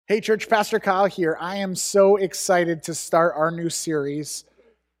Hey church, Pastor Kyle here. I am so excited to start our new series,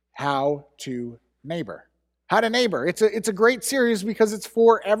 How to Neighbor. How to Neighbor. It's a great series because it's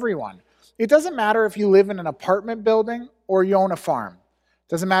for everyone. It doesn't matter if you live in an apartment building or you own a farm. It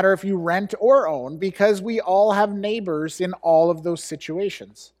doesn't matter if you rent or own because we all have neighbors in all of those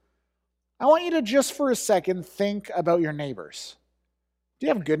situations. I want you to just for a second think about your neighbors. Do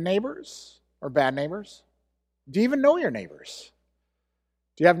you have good neighbors or bad neighbors? Do you even know your neighbors?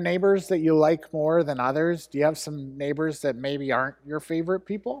 Do you have neighbors that you like more than others? Do you have some neighbors that maybe aren't your favorite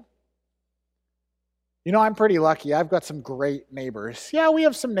people? You know, I'm pretty lucky. I've got some great neighbors. Yeah, we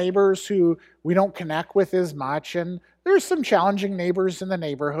have some neighbors who we don't connect with as much, and there's some challenging neighbors in the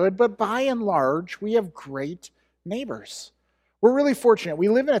neighborhood, but by and large, we have great neighbors. We're really fortunate. We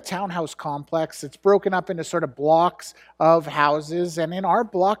live in a townhouse complex. It's broken up into sort of blocks of houses. And in our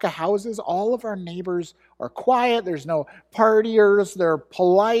block of houses, all of our neighbors are quiet. There's no partiers. They're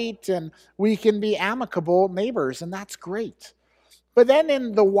polite. And we can be amicable neighbors. And that's great. But then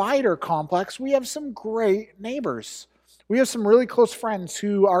in the wider complex, we have some great neighbors. We have some really close friends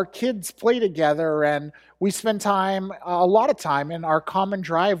who our kids play together. And we spend time, a lot of time, in our common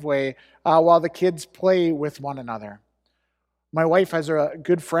driveway while the kids play with one another. My wife has a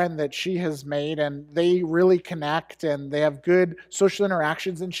good friend that she has made, and they really connect, and they have good social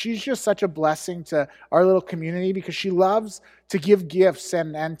interactions, and she's just such a blessing to our little community because she loves to give gifts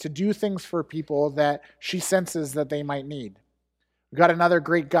and to do things for people that she senses that they might need. We've got another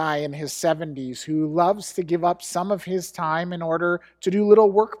great guy in his 70s who loves to give up some of his time in order to do little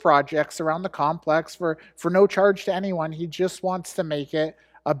work projects around the complex for no charge to anyone. He just wants to make it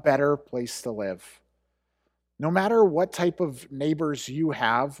a better place to live. No matter what type of neighbors you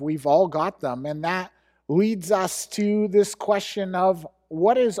have, we've all got them. And that leads us to this question of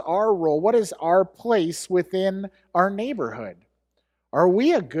what is our role? What is our place within our neighborhood? Are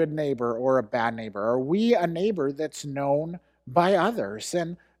we a good neighbor or a bad neighbor? Are we a neighbor that's known by others?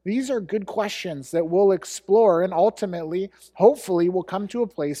 And these are good questions that we'll explore, and ultimately, hopefully, we'll come to a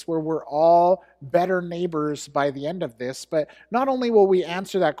place where we're all better neighbors by the end of this. But not only will we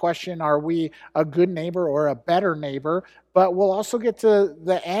answer that question, are we a good neighbor or a better neighbor, but we'll also get to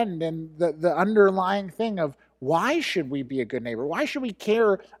the end and the underlying thing of why should we be a good neighbor? Why should we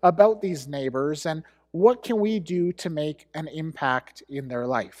care about these neighbors? And what can we do to make an impact in their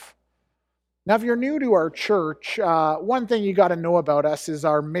life? Now, if you're new to our church, one thing you got to know about us is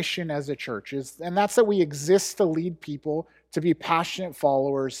our mission as a church, and that's that we exist to lead people to be passionate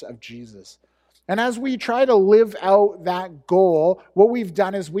followers of Jesus. And as we try to live out that goal, what we've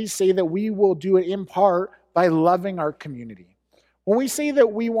done is we say that we will do it in part by loving our community. When we say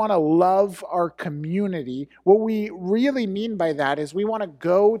that we want to love our community, what we really mean by that is we want to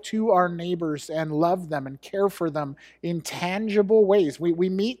go to our neighbors and love them and care for them in tangible ways. We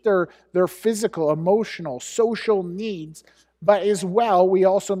meet their physical, emotional, social needs, but as well, we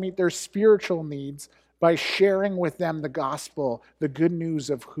also meet their spiritual needs by sharing with them the gospel, the good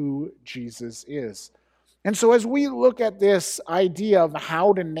news of who Jesus is. And so as we look at this idea of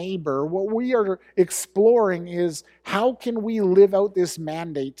how to neighbor, what we are exploring is how can we live out this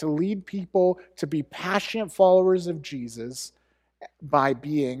mandate to lead people to be passionate followers of Jesus by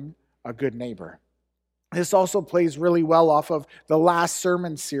being a good neighbor. This also plays really well off of the last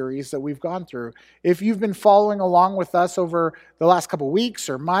sermon series that we've gone through. If you've been following along with us over the last couple weeks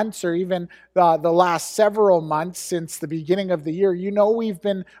or months or even the last several months since the beginning of the year, you know we've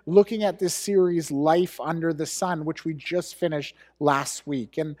been looking at this series, Life Under the Sun, which we just finished last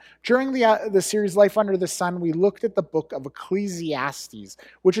week. And during the series, Life Under the Sun, we looked at the book of Ecclesiastes,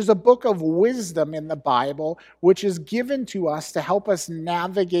 which is a book of wisdom in the Bible, which is given to us to help us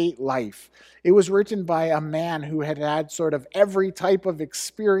navigate life. It was written by a man who had had sort of every type of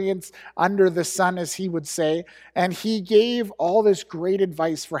experience under the sun, as he would say, and he gave all this great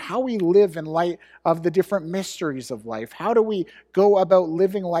advice for how we live in light of the different mysteries of life. How do we go about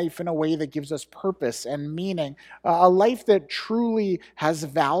living life in a way that gives us purpose and meaning, a life that truly has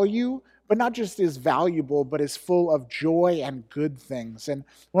value, but not just is valuable, but is full of joy and good things. And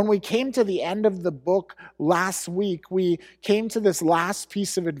when we came to the end of the book last week, we came to this last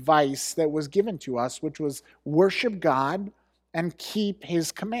piece of advice that was given to us, which was worship God and keep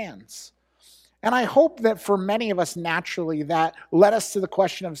his commands. And I hope that for many of us, naturally, that led us to the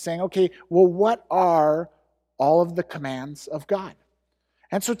question of saying, okay, well, what are all of the commands of God?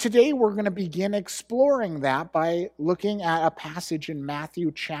 And so today we're going to begin exploring that by looking at a passage in Matthew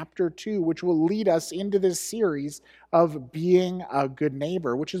chapter 2, which will lead us into this series of being a good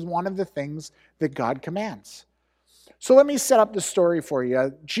neighbor, which is one of the things that God commands. So let me set up the story for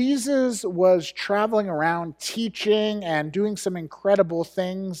you. Jesus was traveling around teaching and doing some incredible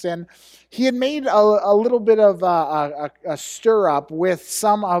things, and he had made a little bit of a stir up with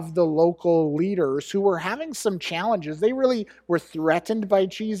some of the local leaders who were having some challenges. They really were threatened by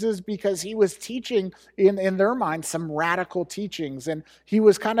Jesus because he was teaching, in their mind, some radical teachings, and he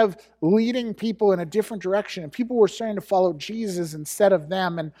was kind of leading people in a different direction, and people were starting to follow Jesus instead of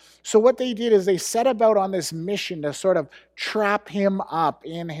them. And so what they did is they set about on this mission to sort of trap him up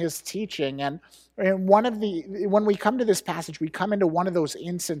in his teaching. And when we come to this passage, we come into one of those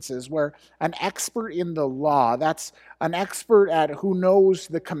instances where an expert in the law, that's an expert at who knows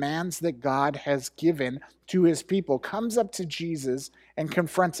the commands that God has given to his people, comes up to Jesus and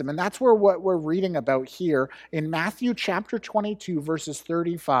confronts him. And that's what we're reading about here in Matthew chapter 22, verses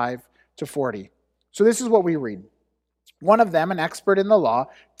 35 to 40. So this is what we read. One of them, an expert in the law,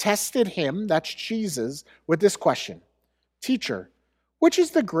 tested him, that's Jesus, with this question: "Teacher, which is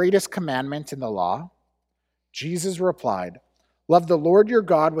the greatest commandment in the law?" Jesus replied, "Love the Lord your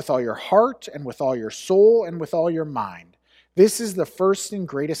God with all your heart and with all your soul and with all your mind. This is the first and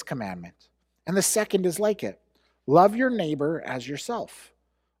greatest commandment. And the second is like it. Love your neighbor as yourself.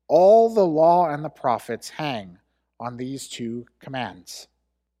 All the law and the prophets hang on these two commands."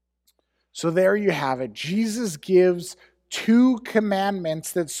 So there you have it. Jesus gives two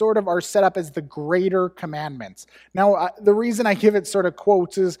commandments that sort of are set up as the greater commandments. Now, the reason I give it sort of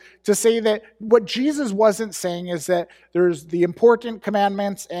quotes is to say that what Jesus wasn't saying is that there's the important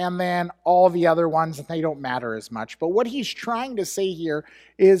commandments and then all the other ones, and they don't matter as much. But what he's trying to say here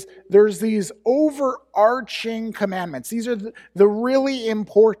is there's these overarching commandments. These are the really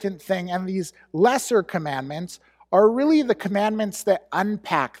important thing, and these lesser commandments are really the commandments that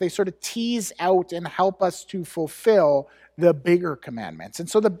unpack. They sort of tease out and help us to fulfill the bigger commandments. And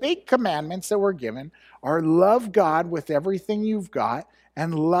so the big commandments that we're given are love God with everything you've got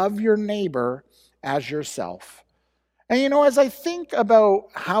and love your neighbor as yourself. And as I think about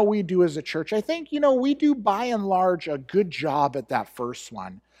how we do as a church, I think, we do by and large a good job at that first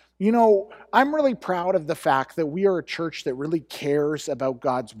one. I'm really proud of the fact that we are a church that really cares about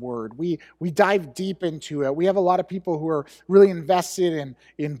God's word. We dive deep into it. We have a lot of people who are really invested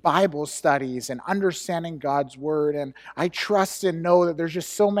in Bible studies and understanding God's word. And I trust and know that there's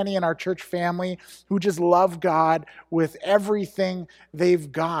just so many in our church family who just love God with everything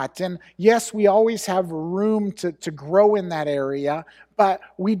they've got. And yes, we always have room to grow in that area, but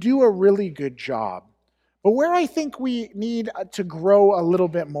we do a really good job. But where I think we need to grow a little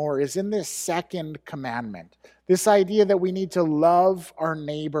bit more is in this second commandment, this idea that we need to love our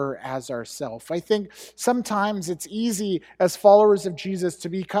neighbor as ourselves. I think sometimes it's easy as followers of Jesus to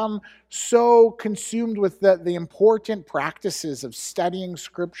become so consumed with the important practices of studying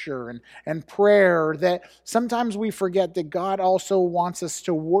Scripture and prayer that sometimes we forget that God also wants us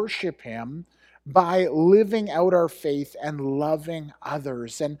to worship Him by living out our faith and loving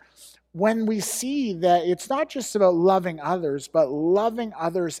others. And when we see that it's not just about loving others, but loving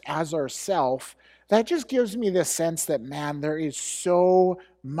others as ourselves, that just gives me the sense that, man, there is so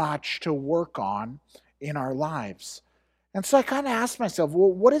much to work on in our lives. And so I kind of asked myself,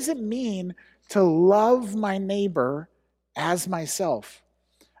 well, what does it mean to love my neighbor as myself?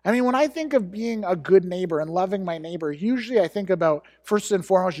 I mean, when I think of being a good neighbor and loving my neighbor, usually I think about, first and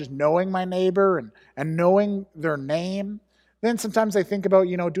foremost, just knowing my neighbor and knowing their name. Then sometimes I think about,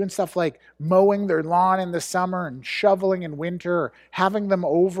 doing stuff like mowing their lawn in the summer and shoveling in winter, or having them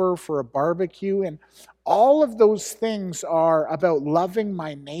over for a barbecue. And all of those things are about loving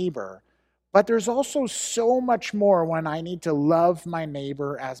my neighbor. But there's also so much more when I need to love my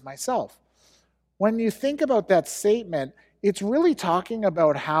neighbor as myself. When you think about that statement, it's really talking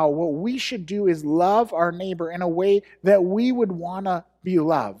about how what we should do is love our neighbor in a way that we would want to be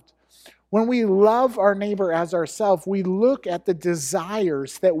loved. When we love our neighbor as ourselves, we look at the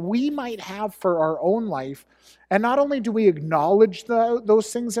desires that we might have for our own life. And not only do we acknowledge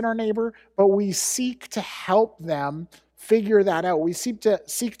those things in our neighbor, but we seek to help them figure that out. We seek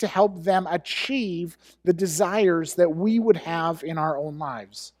to help them achieve the desires that we would have in our own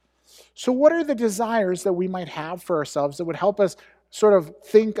lives. So what are the desires that we might have for ourselves that would help us sort of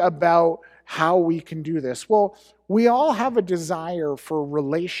think about how we can do this? Well, we all have a desire for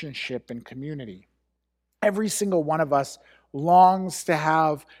relationship and community. Every single one of us longs to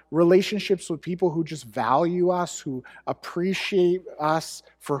have relationships with people who just value us, who appreciate us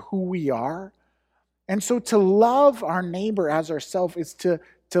for who we are. And so to love our neighbor as ourselves is to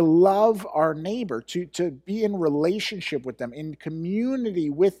love our neighbor, to be in relationship with them, in community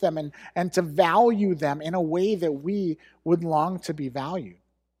with them, and to value them in a way that we would long to be valued.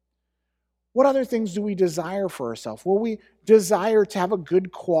 What other things do we desire for ourselves? Well, we desire to have a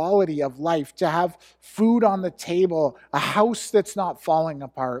good quality of life, to have food on the table, a house that's not falling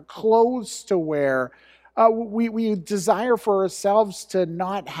apart, clothes to wear. We desire for ourselves to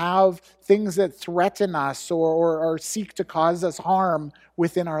not have things that threaten us or seek to cause us harm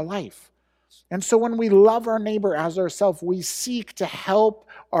within our life. And so when we love our neighbor as ourselves, we seek to help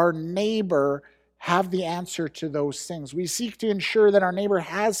our neighbor have the answer to those things. We seek to ensure that our neighbor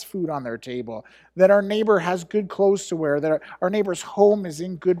has food on their table, that our neighbor has good clothes to wear, that our neighbor's home is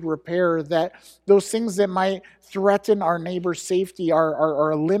in good repair, that those things that might threaten our neighbor's safety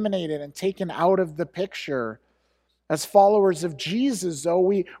are eliminated and taken out of the picture. As followers of Jesus, though,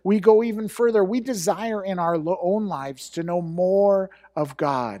 we go even further. We desire in our own lives to know more of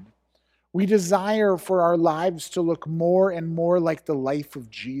God. We desire for our lives to look more and more like the life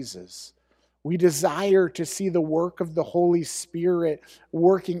of Jesus. We desire to see the work of the Holy Spirit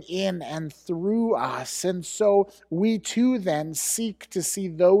working in and through us. And so we too then seek to see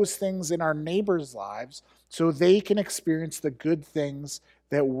those things in our neighbors' lives so they can experience the good things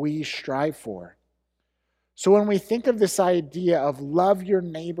that we strive for. So when we think of this idea of love your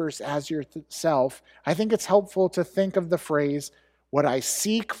neighbors as yourself, I think it's helpful to think of the phrase, what I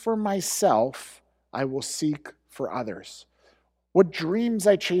seek for myself, I will seek for others. What dreams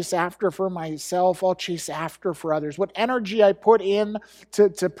I chase after for myself, I'll chase after for others. What energy I put in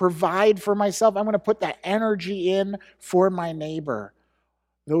to provide for myself, I'm going to put that energy in for my neighbor.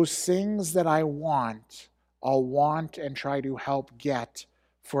 Those things that I want, I'll want and try to help get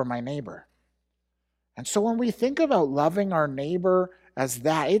for my neighbor. And so when we think about loving our neighbor as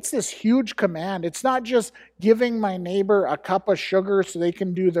that, it's this huge command. It's not just giving my neighbor a cup of sugar so they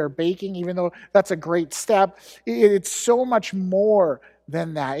can do their baking, even though that's a great step. It's so much more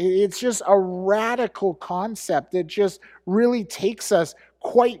than that. It's just a radical concept that just really takes us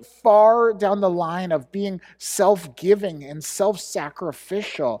quite far down the line of being self-giving and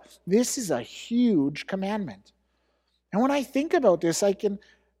self-sacrificial. This is a huge commandment. And when I think about this, I can,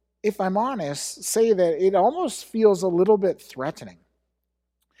 if I'm honest, say that it almost feels a little bit threatening.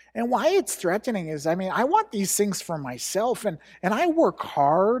 And why it's threatening is, I want these things for myself, and I work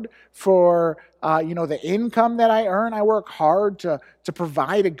hard for, the income that I earn. I work hard to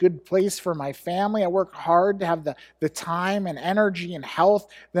provide a good place for my family. I work hard to have the time and energy and health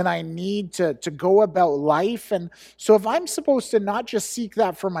that I need to go about life. And so if I'm supposed to not just seek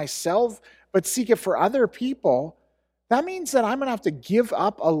that for myself, but seek it for other people, that means that I'm going to have to give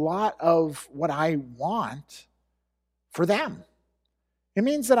up a lot of what I want for them. It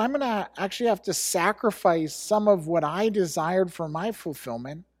means that I'm going to actually have to sacrifice some of what I desired for my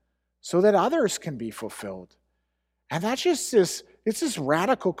fulfillment so that others can be fulfilled. And that's just this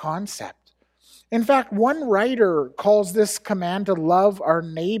radical concept. In fact, one writer calls this command to love our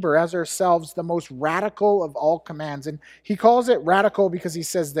neighbor as ourselves the most radical of all commands. And he calls it radical because he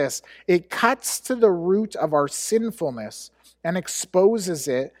says this: it cuts to the root of our sinfulness and exposes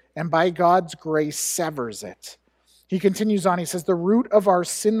it, and by God's grace severs it. He continues on, he says, the root of our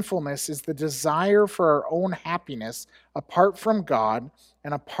sinfulness is the desire for our own happiness apart from God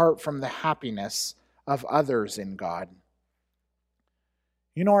and apart from the happiness of others in God.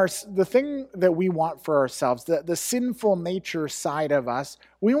 You know, the thing that we want for ourselves, the sinful nature side of us,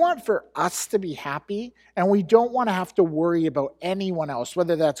 we want for us to be happy, and we don't want to have to worry about anyone else,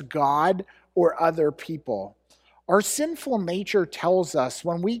 whether that's God or other people. Our sinful nature tells us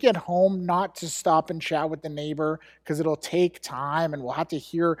when we get home not to stop and chat with the neighbor because it'll take time and we'll have to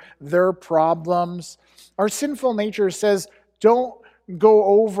hear their problems. Our sinful nature says, don't go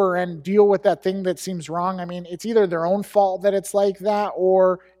over and deal with that thing that seems wrong. It's either their own fault that it's like that,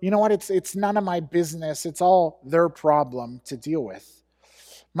 or you know what, it's none of my business. It's all their problem to deal with.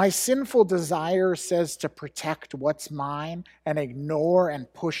 My sinful desire says to protect what's mine and ignore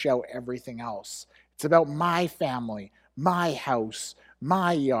and push out everything else. It's about my family, my house,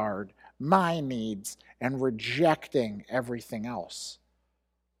 my yard, my needs, and rejecting everything else.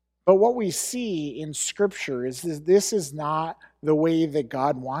 But what we see in Scripture is this is not the way that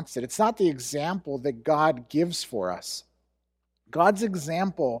God wants it. It's not the example that God gives for us. God's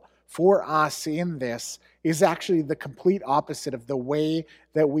example for us in this is actually the complete opposite of the way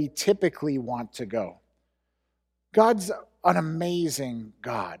that we typically want to go. God's an amazing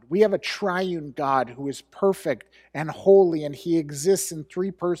God. We have a triune God who is perfect and holy, and he exists in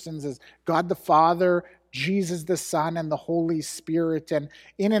three persons as God the Father, Jesus the Son, and the Holy Spirit. And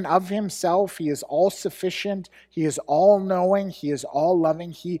in and of himself, he is all sufficient. He is all knowing. He is all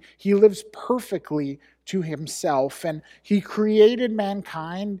loving. He lives perfectly to himself. And he created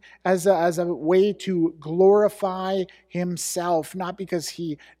mankind as a way to glorify himself, not because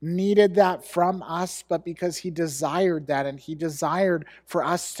he needed that from us, but because he desired that, and he desired for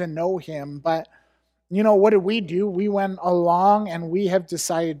us to know him. But what did we do? We went along and we have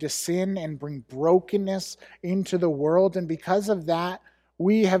decided to sin and bring brokenness into the world. And because of that,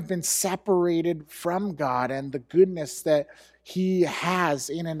 we have been separated from God and the goodness that he has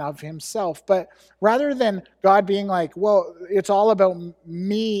in and of himself. But rather than God being like, well, it's all about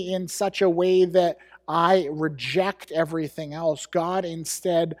me in such a way that I reject everything else, God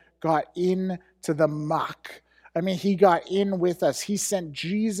instead got into the muck. He got in with us. He sent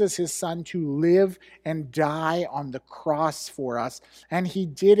Jesus, his son, to live and die on the cross for us. And he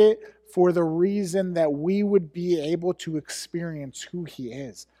did it for the reason that we would be able to experience who he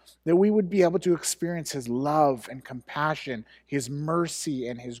is, that we would be able to experience his love and compassion, his mercy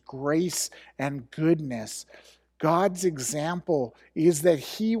and his grace and goodness. God's example is that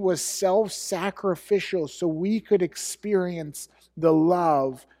he was self-sacrificial so we could experience the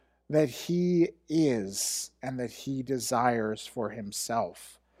love that he is and that he desires for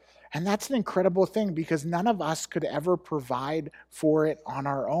himself. And that's an incredible thing because none of us could ever provide for it on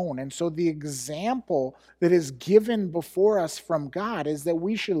our own. And so the example that is given before us from God is that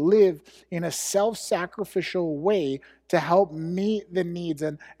we should live in a self-sacrificial way to help meet the needs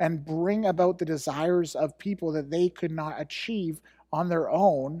and bring about the desires of people that they could not achieve on their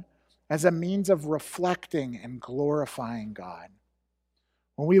own as a means of reflecting and glorifying God.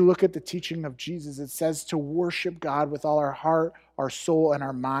 When we look at the teaching of Jesus, it says to worship God with all our heart, our soul, and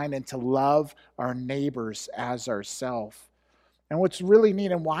our mind, and to love our neighbors as ourselves. And what's really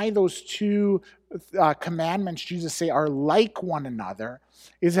neat, and why those two commandments Jesus say are like one another,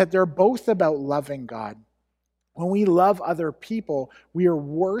 is that they're both about loving God. When we love other people, we are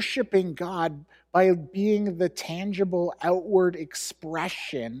worshiping God by being the tangible outward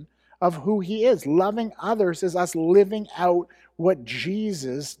expression of who he is. Loving others is us living out what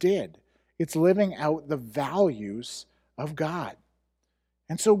Jesus did. It's living out the values of God.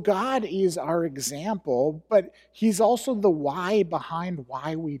 And so God is our example, but he's also the why behind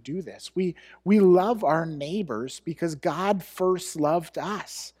why we do this. We love our neighbors because God first loved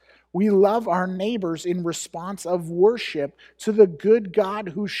us. We love our neighbors in response of worship to the good God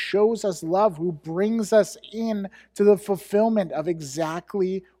who shows us love, who brings us in to the fulfillment of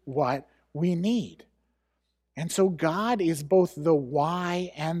exactly what we need. And so God is both the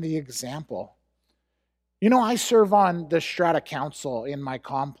why and the example. I serve on the Strata Council in my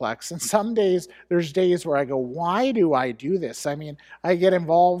complex, and some days, there's days where I go, why do I do this? I get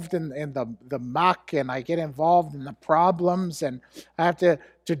involved in the muck, and I get involved in the problems, and I have to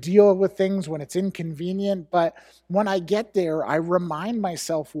deal with things when it's inconvenient. But when I get there, I remind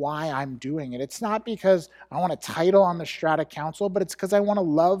myself why I'm doing it. It's not because I want a title on the Strata Council, but it's because I want to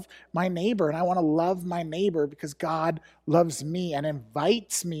love my neighbor, and I want to love my neighbor because God loves me and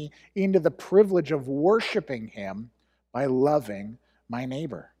invites me into the privilege of worshiping him by loving my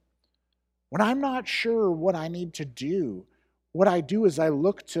neighbor. When I'm not sure what I need to do, what I do is I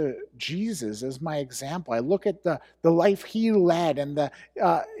look to Jesus as my example. I look at the life he led and the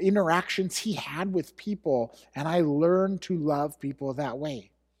interactions he had with people, and I learn to love people that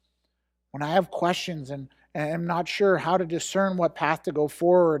way. When I have questions and I'm not sure how to discern what path to go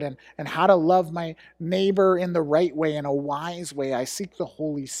forward and how to love my neighbor in the right way, in a wise way, I seek the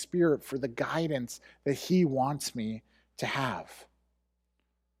Holy Spirit for the guidance that he wants me to have.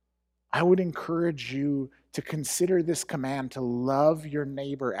 I would encourage you to consider this command to love your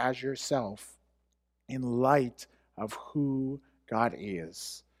neighbor as yourself in light of who God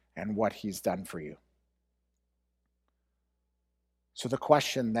is and what he's done for you. So the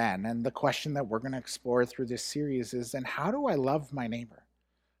question then, and the question that we're going to explore through this series is, then how do I love my neighbor?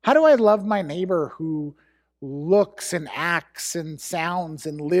 How do I love my neighbor who looks and acts and sounds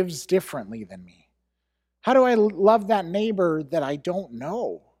and lives differently than me? How do I love that neighbor that I don't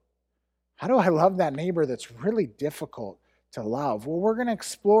know? How do I love that neighbor that's really difficult to love? Well, we're going to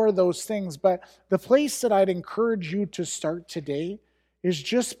explore those things, but the place that I'd encourage you to start today is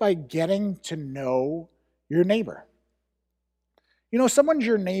just by getting to know your neighbor. Someone's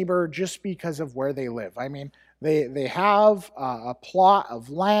your neighbor just because of where they live. They have a plot of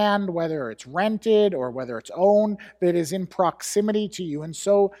land, whether it's rented or whether it's owned, that is in proximity to you. And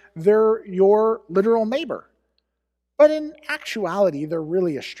so they're your literal neighbor. But in actuality, they're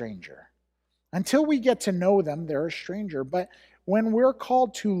really a stranger. Until we get to know them, they're a stranger. But when we're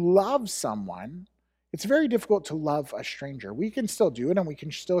called to love someone, It's very difficult to love a stranger. We can still do it and we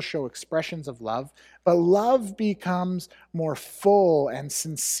can still show expressions of love, but love becomes more full and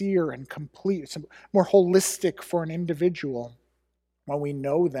sincere and complete, more holistic for an individual when we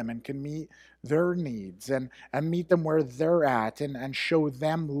know them and can meet their needs and meet them where they're at and show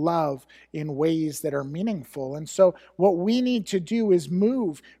them love in ways that are meaningful. And so, what we need to do is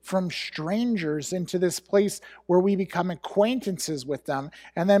move from strangers into this place where we become acquaintances with them,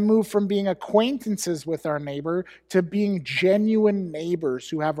 and then move from being acquaintances with our neighbor to being genuine neighbors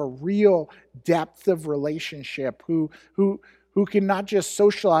who have a real depth of relationship, who can not just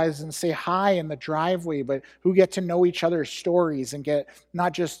socialize and say hi in the driveway, but who get to know each other's stories and get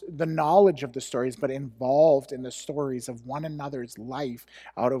not just the knowledge of the stories, but involved in the stories of one another's life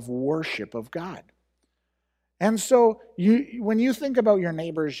out of worship of God. And so when you think about your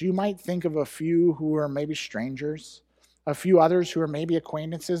neighbors, you might think of a few who are maybe strangers, a few others who are maybe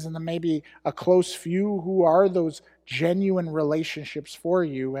acquaintances, and then maybe a close few who are those genuine relationships for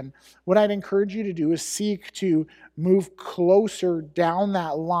you. And what I'd encourage you to do is seek to move closer down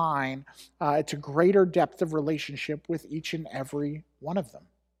that line to greater depth of relationship with each and every one of them.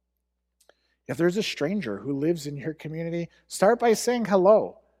 If there's a stranger who lives in your community, start by saying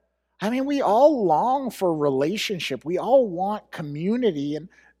hello. I mean, we all long for relationship. We all want community. And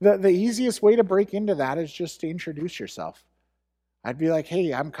the easiest way to break into that is just to introduce yourself. I'd be like,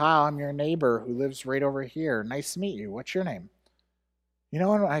 hey, I'm Kyle. I'm your neighbor who lives right over here. Nice to meet you. What's your name? You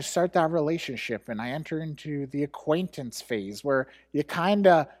know, when I start that relationship and I enter into the acquaintance phase where you kind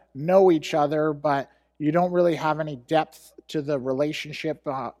of know each other, but you don't really have any depth to the relationship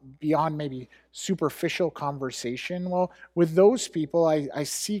beyond maybe superficial conversation. Well, with those people, I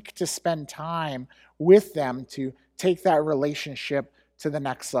seek to spend time with them to take that relationship to the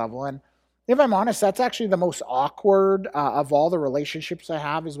next level. And if I'm honest, that's actually the most awkward of all the relationships I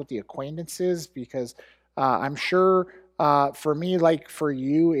have is with the acquaintances, because I'm sure for me, like for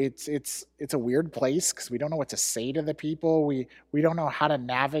you, it's a weird place because we don't know what to say to the people. We don't know how to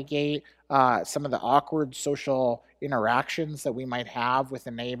navigate some of the awkward social interactions that we might have with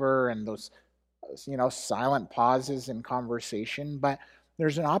a neighbor and those silent pauses in conversation. But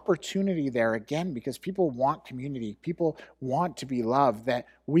there's an opportunity there again because people want community. People want to be loved, that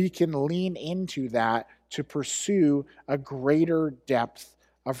we can lean into that to pursue a greater depth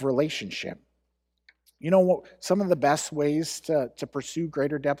of relationship. You know, some of the best ways to pursue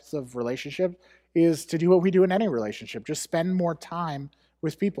greater depths of relationship is to do what we do in any relationship, just spend more time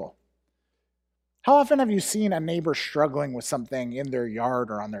with people. How often have you seen a neighbor struggling with something in their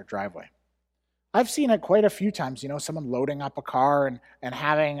yard or on their driveway? I've seen it quite a few times, someone loading up a car and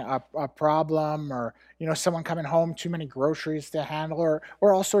having a problem, or, someone coming home, too many groceries to handle,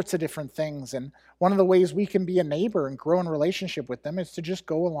 or all sorts of different things. And one of the ways we can be a neighbor and grow in relationship with them is to just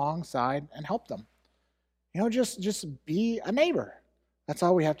go alongside and help them. Just be a neighbor. That's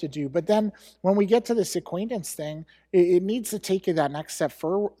all we have to do. But then when we get to this acquaintance thing, it needs to take you that next step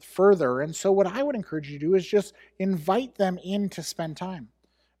further. And so what I would encourage you to do is just invite them in to spend time.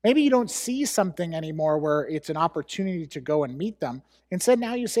 Maybe you don't see something anymore where it's an opportunity to go and meet them. Instead,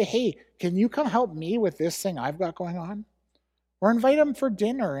 now you say, hey, can you come help me with this thing I've got going on? Or invite them for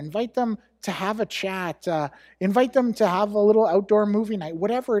dinner, invite them to have a chat, invite them to have a little outdoor movie night,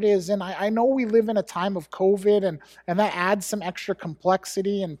 whatever it is. And I know we live in a time of COVID and that adds some extra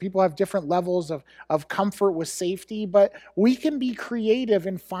complexity, and people have different levels of comfort with safety, but we can be creative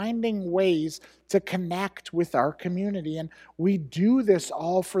in finding ways to connect with our community. And we do this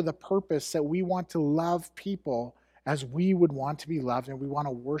all for the purpose that we want to love people as we would want to be loved, and we want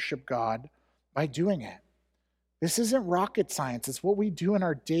to worship God by doing it. This isn't rocket science. It's what we do in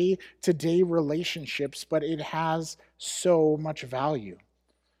our day-to-day relationships, but it has so much value.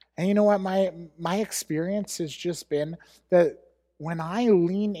 And you know what? My experience has just been that when I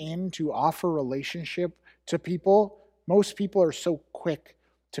lean in to offer relationship to people, most people are so quick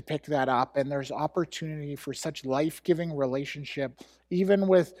to pick that up, and there's opportunity for such life-giving relationship, even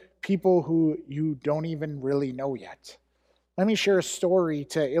with people who you don't even really know yet. Let me share a story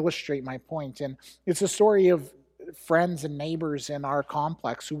to illustrate my point, and it's a story of friends and neighbors in our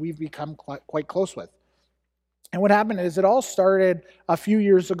complex who we've become quite close with. And what happened is it all started a few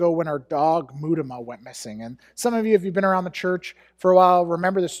years ago when our dog Mudama went missing. And some of you, if you've been around the church for a while,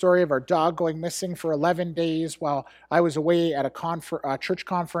 remember the story of our dog going missing for 11 days while I was away at a church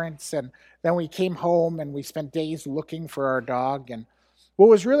conference. And then we came home and we spent days looking for our dog. And what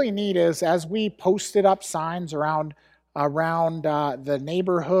was really neat is as we posted up signs around the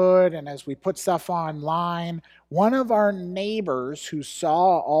neighborhood, and as we put stuff online, one of our neighbors who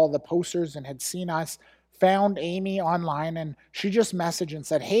saw all the posters and had seen us found Amy online, and she just messaged and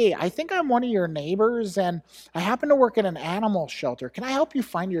said, "Hey, I think I'm one of your neighbors, and I happen to work at an animal shelter. Can I help you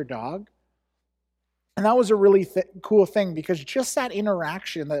find your dog?" And that was a really cool thing, because just that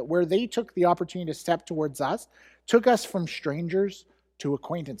interaction, that where they took the opportunity to step towards us, took us from strangers to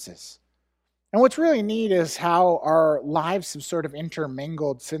acquaintances. And what's really neat is how our lives have sort of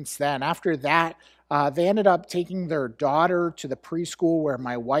intermingled since then. After that, they ended up taking their daughter to the preschool where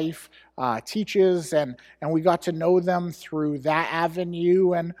my wife teaches, and we got to know them through that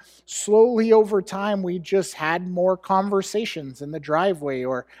avenue. And slowly over time, we just had more conversations in the driveway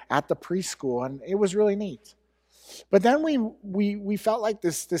or at the preschool, and it was really neat. But then we felt like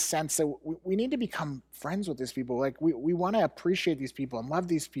this sense that we need to become friends with these people. Like we want to appreciate these people and love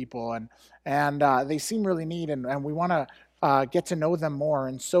these people, and they seem really neat, and we want to get to know them more.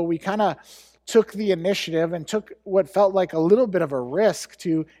 And so we kind of took the initiative and took what felt like a little bit of a risk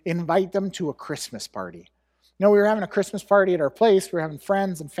to invite them to a Christmas party. You know, we were having a Christmas party at our place. We were having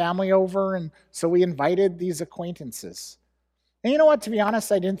friends and family over, and so we invited these acquaintances. And you know what? To be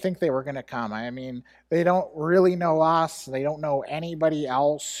honest, I didn't think they were going to come. I mean, they don't really know us. They don't know anybody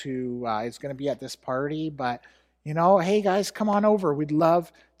else who is going to be at this party. But, you know, hey guys, come on over. We'd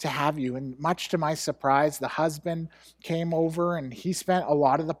love to have you. And much to my surprise, the husband came over, and he spent a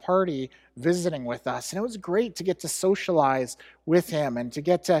lot of the party visiting with us. And it was great to get to socialize with him and to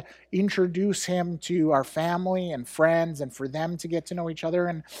get to introduce him to our family and friends, and for them to get to know each other.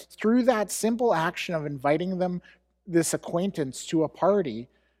 And through that simple action of inviting them, this acquaintance, to a party,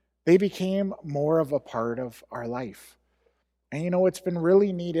 they became more of a part of our life. And you know, what's been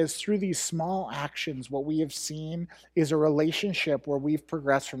really neat is through these small actions, what we have seen is a relationship where we've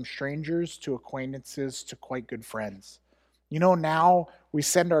progressed from strangers to acquaintances to quite good friends. You know, now we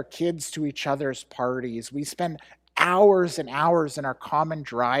send our kids to each other's parties. We spend hours and hours in our common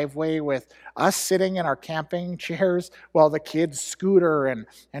driveway with us sitting in our camping chairs while the kids scooter and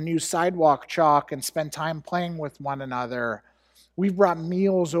use sidewalk chalk and spend time playing with one another. We've brought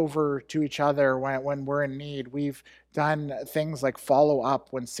meals over to each other when we're in need. We've done things like follow up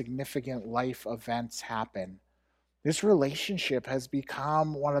when significant life events happen. This relationship has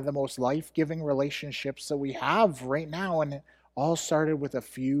become one of the most life-giving relationships that we have right now, and it all started with a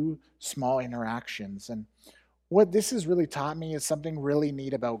few small interactions. And what this has really taught me is something really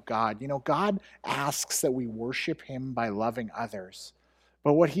neat about God. You know, God asks that we worship him by loving others.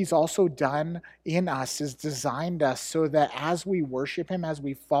 But what he's also done in us is designed us so that as we worship him, as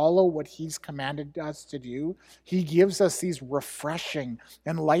we follow what he's commanded us to do, he gives us these refreshing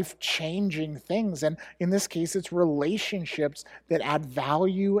and life-changing things. And in this case, it's relationships that add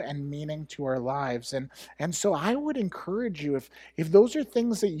value and meaning to our lives. And so I would encourage you, if those are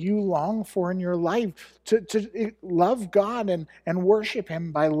things that you long for in your life, to love God and worship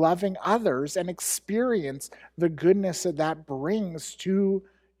him by loving others and experience the goodness that brings to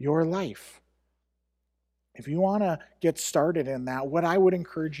your life. If you want to get started in that, what I would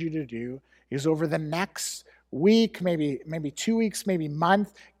encourage you to do is over the next week, maybe 2 weeks, maybe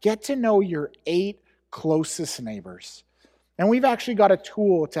month, get to know your 8 closest neighbors. And we've actually got a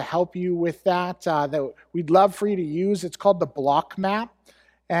tool to help you with that that we'd love for you to use. It's called the Block Map.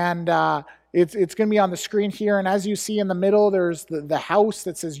 And it's going to be on the screen here. And as you see in the middle, there's the house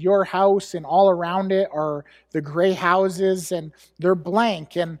that says your house, and all around it are the gray houses, and they're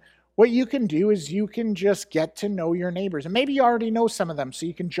blank. And what you can do is you can just get to know your neighbors. And maybe you already know some of them, so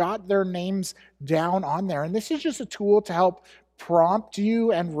you can jot their names down on there. And this is just a tool to help prompt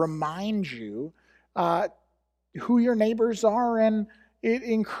you and remind you who your neighbors are, and it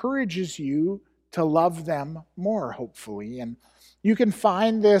encourages you to love them more, hopefully. And you can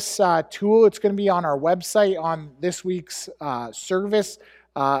find this tool. It's going to be on our website on this week's service.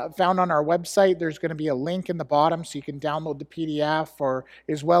 Found on our website, there's going to be a link in the bottom so you can download the PDF, or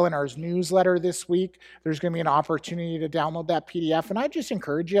as well in our newsletter this week, there's going to be an opportunity to download that PDF. And I just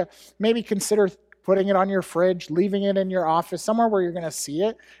encourage you, maybe consider putting it on your fridge, leaving it in your office, somewhere where you're going to see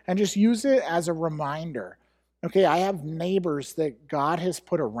it, and just use it as a reminder. Okay, I have neighbors that God has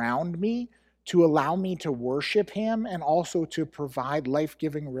put around me to allow me to worship him and also to provide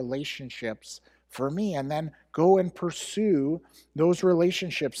life-giving relationships for me, and then go and pursue those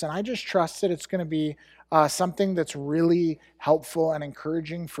relationships. And I just trust that it's going to be something that's really helpful and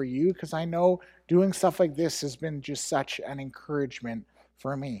encouraging for you, because I know doing stuff like this has been just such an encouragement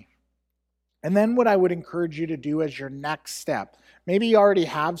for me. And then what I would encourage you to do as your next step, maybe you already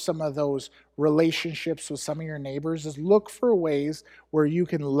have some of those relationships with some of your neighbors, is look for ways where you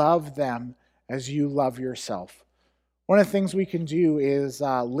can love them as you love yourself. One of the things we can do is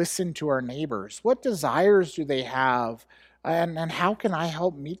listen to our neighbors. What desires do they have? And how can I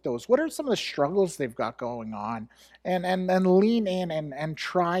help meet those? What are some of the struggles they've got going on? And lean in and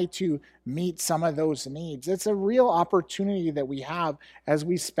try to meet some of those needs. It's a real opportunity that we have as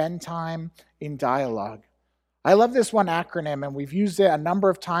we spend time in dialogue. I love this one acronym, and we've used it a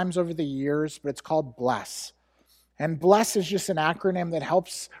number of times over the years, but it's called BLESS. And BLESS is just an acronym that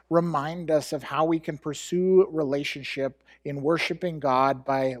helps remind us of how we can pursue relationship in worshiping God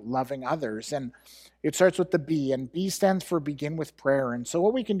by loving others. And it starts with the B, and B stands for begin with prayer. And so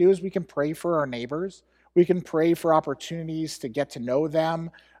what we can do is we can pray for our neighbors. We can pray for opportunities to get to know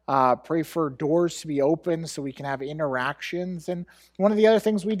them, pray for doors to be open so we can have interactions. And one of the other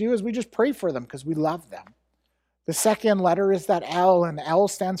things we do is we just pray for them because we love them. The second letter is that L, and L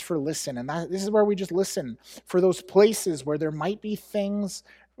stands for listen. And this is where we just listen for those places where there might be things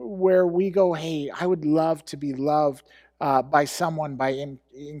where we go, hey, I would love to be loved by someone by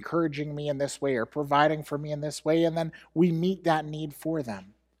encouraging me in this way or providing for me in this way. And then we meet that need for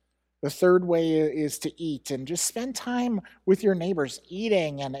them. The third way is to eat and just spend time with your neighbors,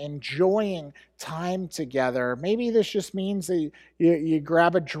 eating and enjoying time together. Maybe this just means that you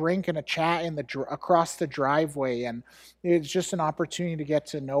grab a drink and a chat across the driveway, and it's just an opportunity to get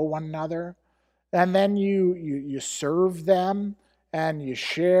to know one another. And then you serve them and you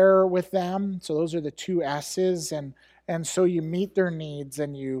share with them. So those are the two S's, and so you meet their needs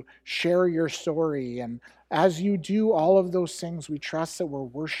and you share your story. And as you do all of those things, we trust that we're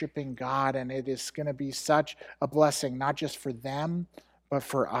worshiping God, and it is going to be such a blessing, not just for them, but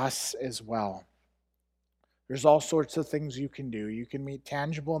for us as well. There's all sorts of things you can do. You can meet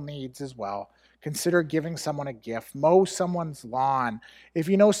tangible needs as well. Consider giving someone a gift. Mow someone's lawn. If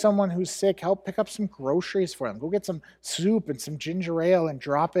you know someone who's sick, help pick up some groceries for them. Go get some soup and some ginger ale and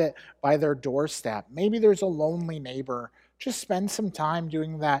drop it by their doorstep. Maybe there's a lonely neighbor. Just spend some time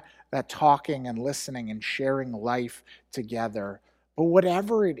doing that talking and listening and sharing life together. But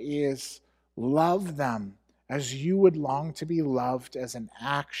whatever it is, love them as you would long to be loved, as an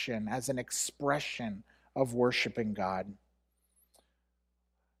action, as an expression of worshiping God.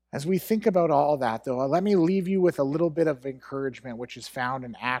 As we think about all that, though, let me leave you with a little bit of encouragement, which is found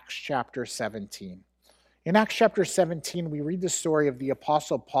in Acts chapter 17. In Acts chapter 17, we read the story of the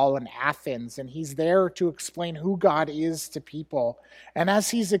Apostle Paul in Athens, and he's there to explain who God is to people. And as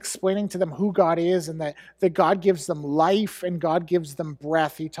he's explaining to them who God is and that God gives them life and God gives them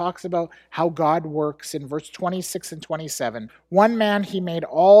breath, he talks about how God works in verse 26 and 27. One man he made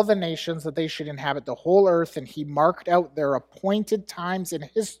all the nations that they should inhabit the whole earth, and he marked out their appointed times in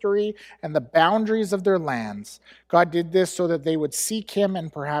history and the boundaries of their lands. God did this so that they would seek him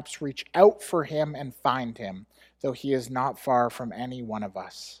and perhaps reach out for him and find him, though he is not far from any one of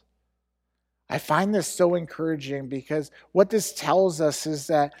us. I find this so encouraging because what this tells us is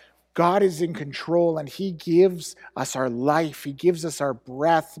that God is in control and he gives us our life. He gives us our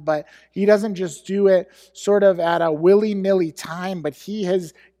breath, but he doesn't just do it sort of at a willy-nilly time, but he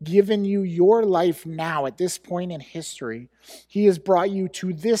has given you your life now at this point in history. He has brought you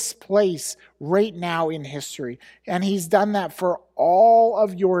to this place right now in history. And he's done that for all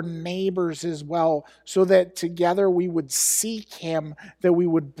of your neighbors as well, so that together we would seek him, that we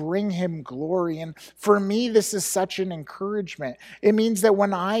would bring him glory. And for me, this is such an encouragement. It means that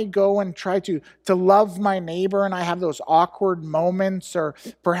when I go and try to love my neighbor and I have those awkward moments, or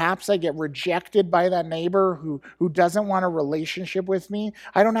perhaps I get rejected by that neighbor who doesn't want a relationship with me,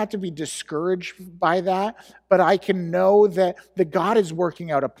 I don't have to be discouraged by that, but I can know that God is working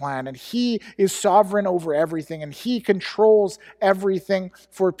out a plan and he is sovereign over everything and he controls everything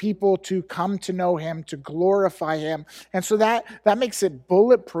for people to come to know him, to glorify him. And so that makes it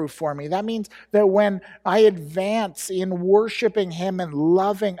bulletproof for me. That means that when I advance in worshiping him and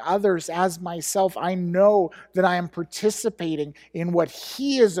loving others as myself, I know that I am participating in what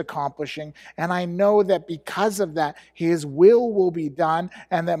he is accomplishing. And I know that because of that, his will be done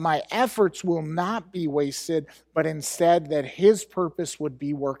and that my efforts will not be wasted, but instead that his purpose would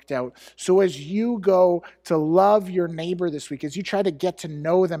be worked out. So as you go to love your neighbor this week, as you try to get to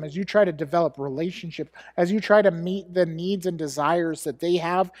know them, as you try to develop relationship, as you try to meet the needs and desires that they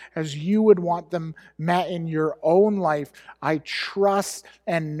have, as you would want them met in your own life, I trust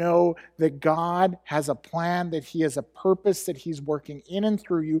and know that God has a plan, that he has a purpose, that he's working in and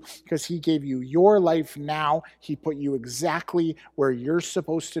through you because he gave you your life now. He put you exactly where you're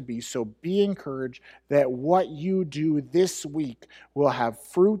supposed to be. So be encouraged that what you do this week will have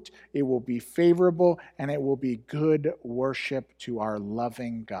fruit, it will be favorable, and it will be good worship to our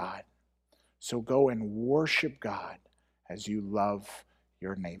loving God. So go and worship God as you love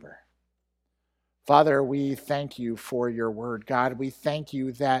your neighbor. Father, we thank you for your word. God, we thank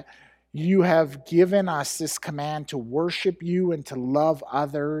you that You have given us this command to worship you and to love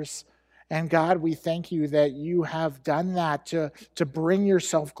others. And God, we thank you that you have done that to bring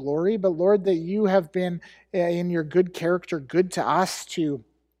yourself glory. But Lord, that you have been in your good character, good to us to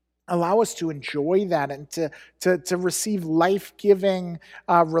allow us to enjoy that and to receive life-giving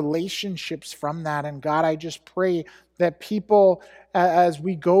relationships from that. And God, I just pray that people, as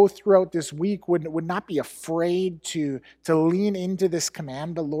we go throughout this week, would not be afraid to lean into this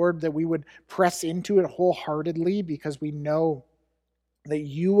command, but Lord, that we would press into it wholeheartedly, because we know that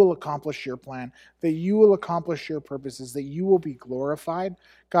you will accomplish your plan, that you will accomplish your purposes, that you will be glorified.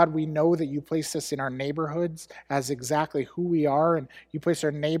 God, we know that you place us in our neighborhoods as exactly who we are, and you place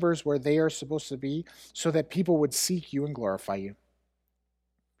our neighbors where they are supposed to be so that people would seek you and glorify you.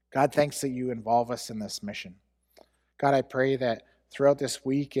 God, thanks that you involve us in this mission. God, I pray that throughout this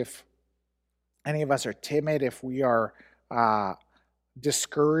week, if any of us are timid, if we are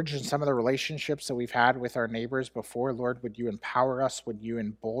discouraged in some of the relationships that we've had with our neighbors before, Lord, would you empower us? Would you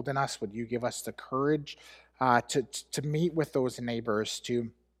embolden us? Would you give us the courage to meet with those neighbors,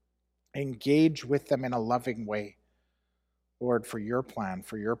 to engage with them in a loving way, Lord, for your plan,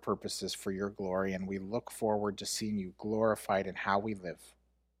 for your purposes, for your glory. And we look forward to seeing you glorified in how we live.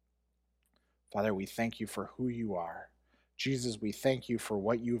 Father, we thank you for who you are. Jesus, we thank you for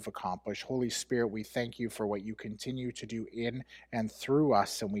what you've accomplished. Holy Spirit, we thank you for what you continue to do in and through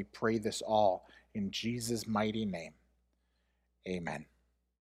us, and we pray this all in Jesus' mighty name. Amen.